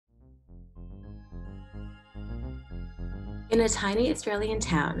In a tiny Australian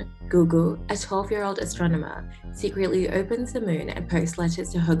town, Gugu, a 12-year-old astronomer, secretly opens the moon and posts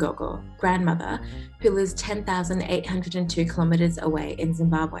letters to her gogo, grandmother, who lives 10,802 kilometers away in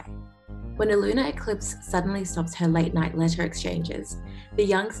Zimbabwe. When a lunar eclipse suddenly stops her late-night letter exchanges, the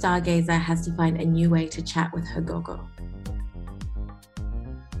young stargazer has to find a new way to chat with her gogo.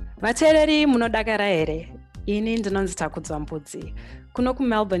 Vateereri munodakara here? Ini ndinonzi Takudzwa Mbudzi. Kuno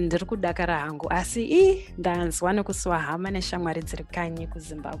kuMelbourne ndiri kudakara hangu, asi ndanzwa nekusuwa hama neshamwari dziri kanyi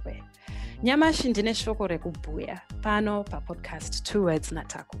kuZimbabwe. Nyamashi ndine shoko rekubhuya pano papodcast Two Words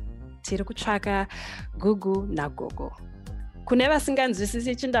naTaku. Tiri kutsvaka Gugu naGogo. Kune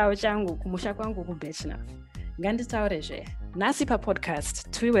vasinganzwisisi chindau changu kumusha kwangu kuBirchnough, nganditaurezve. Nhasi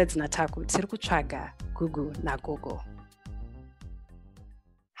papodcast Two Words naTaku tiri kutsvaka Gugu naGogo.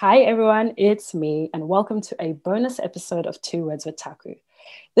 Hi everyone, it's me and welcome to a bonus episode of Two Words with Taku.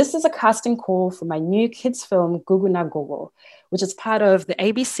 This is a casting call for my new kids film Gugu naGogo, which is part of the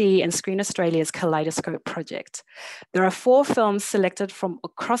ABC and Screen Australia's Kaleidoscope project. There are 4 films selected from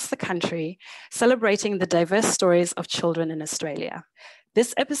across the country celebrating the diverse stories of children in Australia.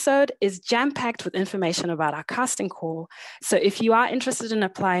 This episode is jam-packed with information about our casting call, so if you are interested in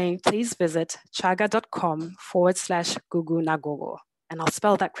applying, please visit chaga.com/Gugu naGogo. And I'll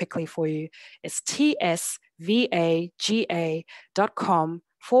spell that quickly for you. It's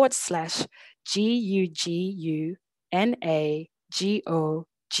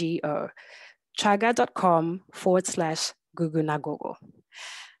tsvaga.com/GUGUNAGOGO. chaga.com/Gugu naGogo.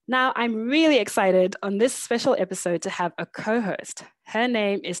 Now, I'm really excited on this special episode to have a co-host. Her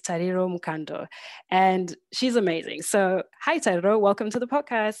name is Tariro Mukando, and she's amazing. So, hi, Tariro. Welcome to the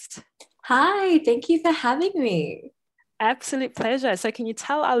podcast. Hi, thank you for having me. Absolute pleasure. So can you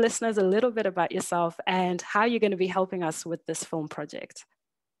tell our listeners a little bit about yourself and how you're going to be helping us with this film project?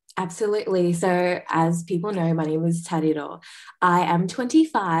 Absolutely. So as people know, my name is Tariro. I am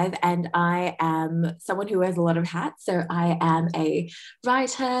 25 and I am someone who wears a lot of hats. So I am a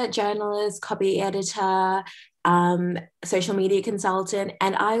writer, journalist, copy editor, social media consultant,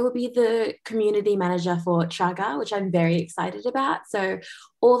 and I will be the community manager for Chaga, which I'm very excited about. So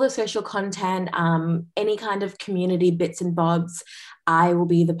all the social content, any kind of community bits and bobs, I will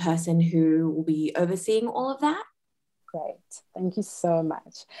be the person who will be overseeing all of that. Great. Thank you so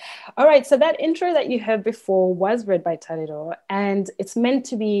much. All right. So that intro that you heard before was read by Tariro, and it's meant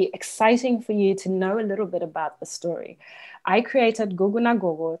to be exciting for you to know a little bit about the story. I created Gugu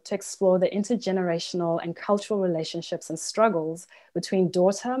naGogo to explore the intergenerational and cultural relationships and struggles between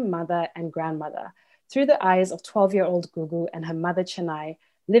daughter, mother, and grandmother through the eyes of 12-year-old Gugu and her mother Chennai,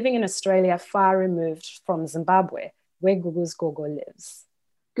 living in Australia far removed from Zimbabwe, where Gugu's gogo lives.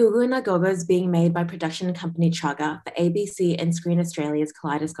 Gugu naGogo is being made by production company Chaga for ABC and Screen Australia's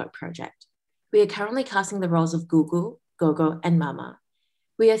Kaleidoscope project. We are currently casting the roles of Gugu, Gogo, and Mama.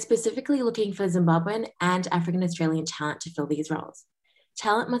 We are specifically looking for Zimbabwean and African Australian talent to fill these roles.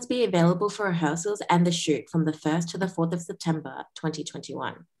 Talent must be available for rehearsals and the shoot from the 1st to the 4th of September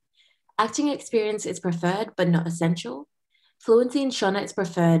 2021. Acting experience is preferred but not essential. Fluency in Shona is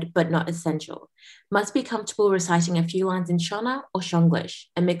preferred but not essential. Must be comfortable reciting a few lines in Shona or Shonglish,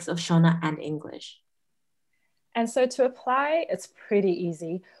 a mix of Shona and English. And so to apply, it's pretty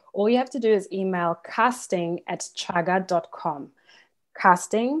easy. All you have to do is email casting@chaga.com.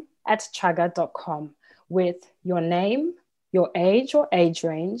 casting@chaga.com with your name, your age or age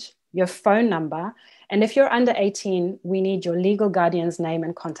range, your phone number, and if you're under 18, we need your legal guardian's name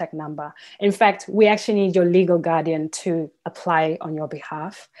and contact number. In fact, we actually need your legal guardian to apply on your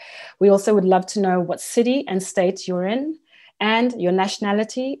behalf. We also would love to know what city and state you're in and your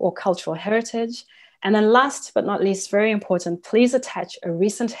nationality or cultural heritage. And then last but not least, very important, please attach a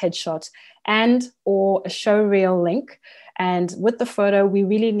recent headshot and or a show reel link. And with the photo, we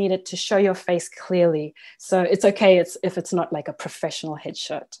really need it to show your face clearly. So it's okay if it's not like a professional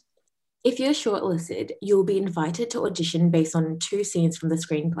headshot. If you're shortlisted, you'll be invited to audition based on 2 scenes from the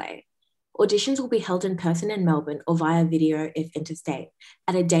screenplay. Auditions will be held in person in Melbourne or via video if interstate,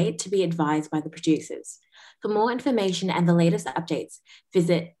 at a date to be advised by the producers. For more information and the latest updates,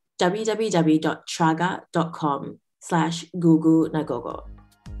 visit www.chaga.com/Gugu naGogo.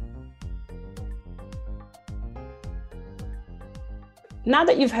 Now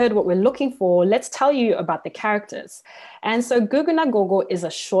that you've heard what we're looking for, let's tell you about the characters. And so Gugu naGogo is a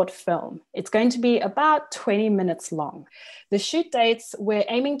short film. It's going to be about 20 minutes long. The shoot dates, we're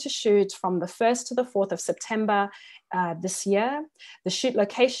aiming to shoot from the 1st to the 4th of September this year. The shoot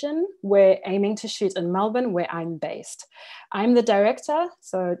location, we're aiming to shoot in Melbourne, where I'm based. I'm the director,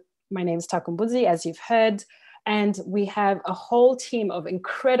 so my name is Taku Mbudzi, as you've heard. And we have a whole team of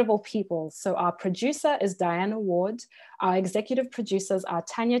incredible people. So our producer is Diana Ward. Our executive producers are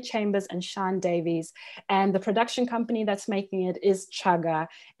Tanya Chambers and Sean Davies. And the production company that's making it is Chaga.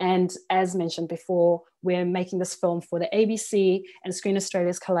 And as mentioned before, we're making this film for the ABC and Screen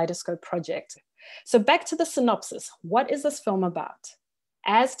Australia's Kaleidoscope project. So back to the synopsis. What is this film about?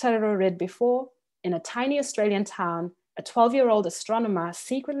 As Tarero read before, in a tiny Australian town, a 12-year-old astronomer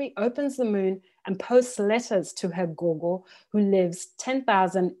secretly opens the moon and posts letters to her gogo, who lives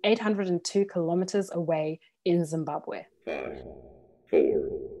 10,802 kilometers away in Zimbabwe. 5, 4,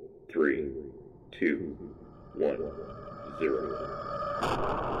 3, 2, 1,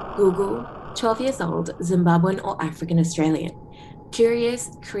 0. Google, 12 years old, Zimbabwean or African Australian. Curious,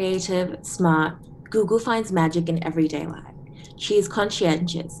 creative, smart, Google finds magic in everyday life. She is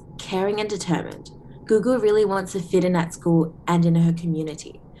conscientious, caring and determined. Google really wants to fit in at school and in her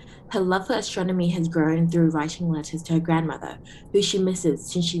community. Her love for astronomy has grown through writing letters to her grandmother, who she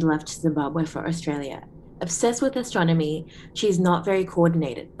misses since she left Zimbabwe for Australia. Obsessed with astronomy, she is not very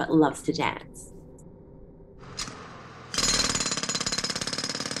coordinated, but loves to dance.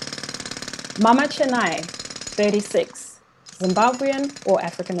 Mama Chennai, 36, Zimbabwean or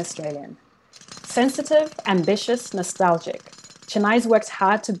African Australian. Sensitive, ambitious, nostalgic. Chennai's worked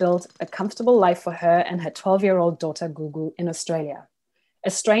hard to build a comfortable life for her and her 12-year-old daughter, Gugu, in Australia.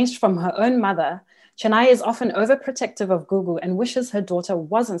 Estranged from her own mother, Chennai is often overprotective of Gugu and wishes her daughter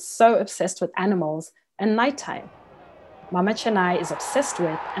wasn't so obsessed with animals and nighttime. Mama Chennai is obsessed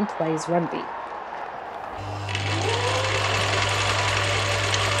with and plays rugby.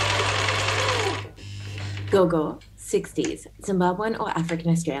 Gogo, 60s, Zimbabwean or African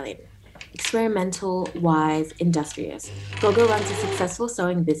Australian. Experimental, wise, industrious, Gogo runs a successful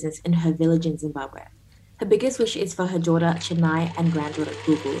sewing business in her village in Zimbabwe. Her biggest wish is for her daughter Chennai and granddaughter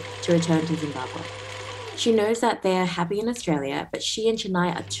Gugu to return to Zimbabwe. She knows that they are happy in Australia, but she and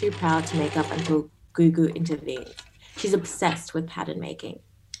Chennai are too proud to make up until Gugu intervenes. She's obsessed with pattern making.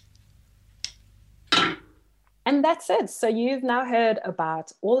 And that's it. So you've now heard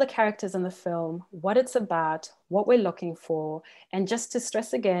about all the characters in the film, what it's about, what we're looking for. And just to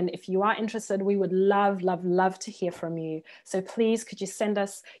stress again, if you are interested, we would love, love, love to hear from you. So please, could you send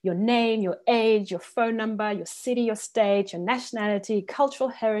us your name, your age, your phone number, your city, your state, your nationality, cultural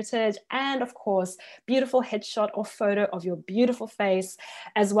heritage, and of course, beautiful headshot or photo of your beautiful face,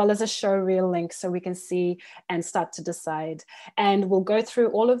 as well as a show reel link so we can see and start to decide. And we'll go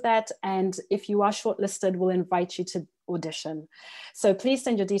through all of that. And if you are shortlisted, we'll invite you to audition. So please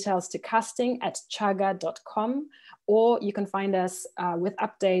send your details to casting@chaga.com, or you can find us with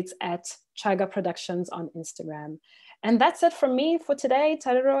updates at Chaga Productions on Instagram. And that's it from me for today.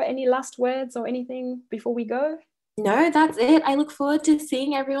 Tarero, any last words or anything before we go? No, that's it. I look forward to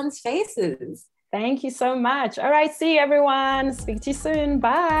seeing everyone's faces. Thank you so much. All right, see you everyone. Speak to you soon.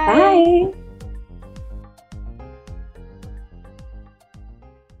 Bye. Bye.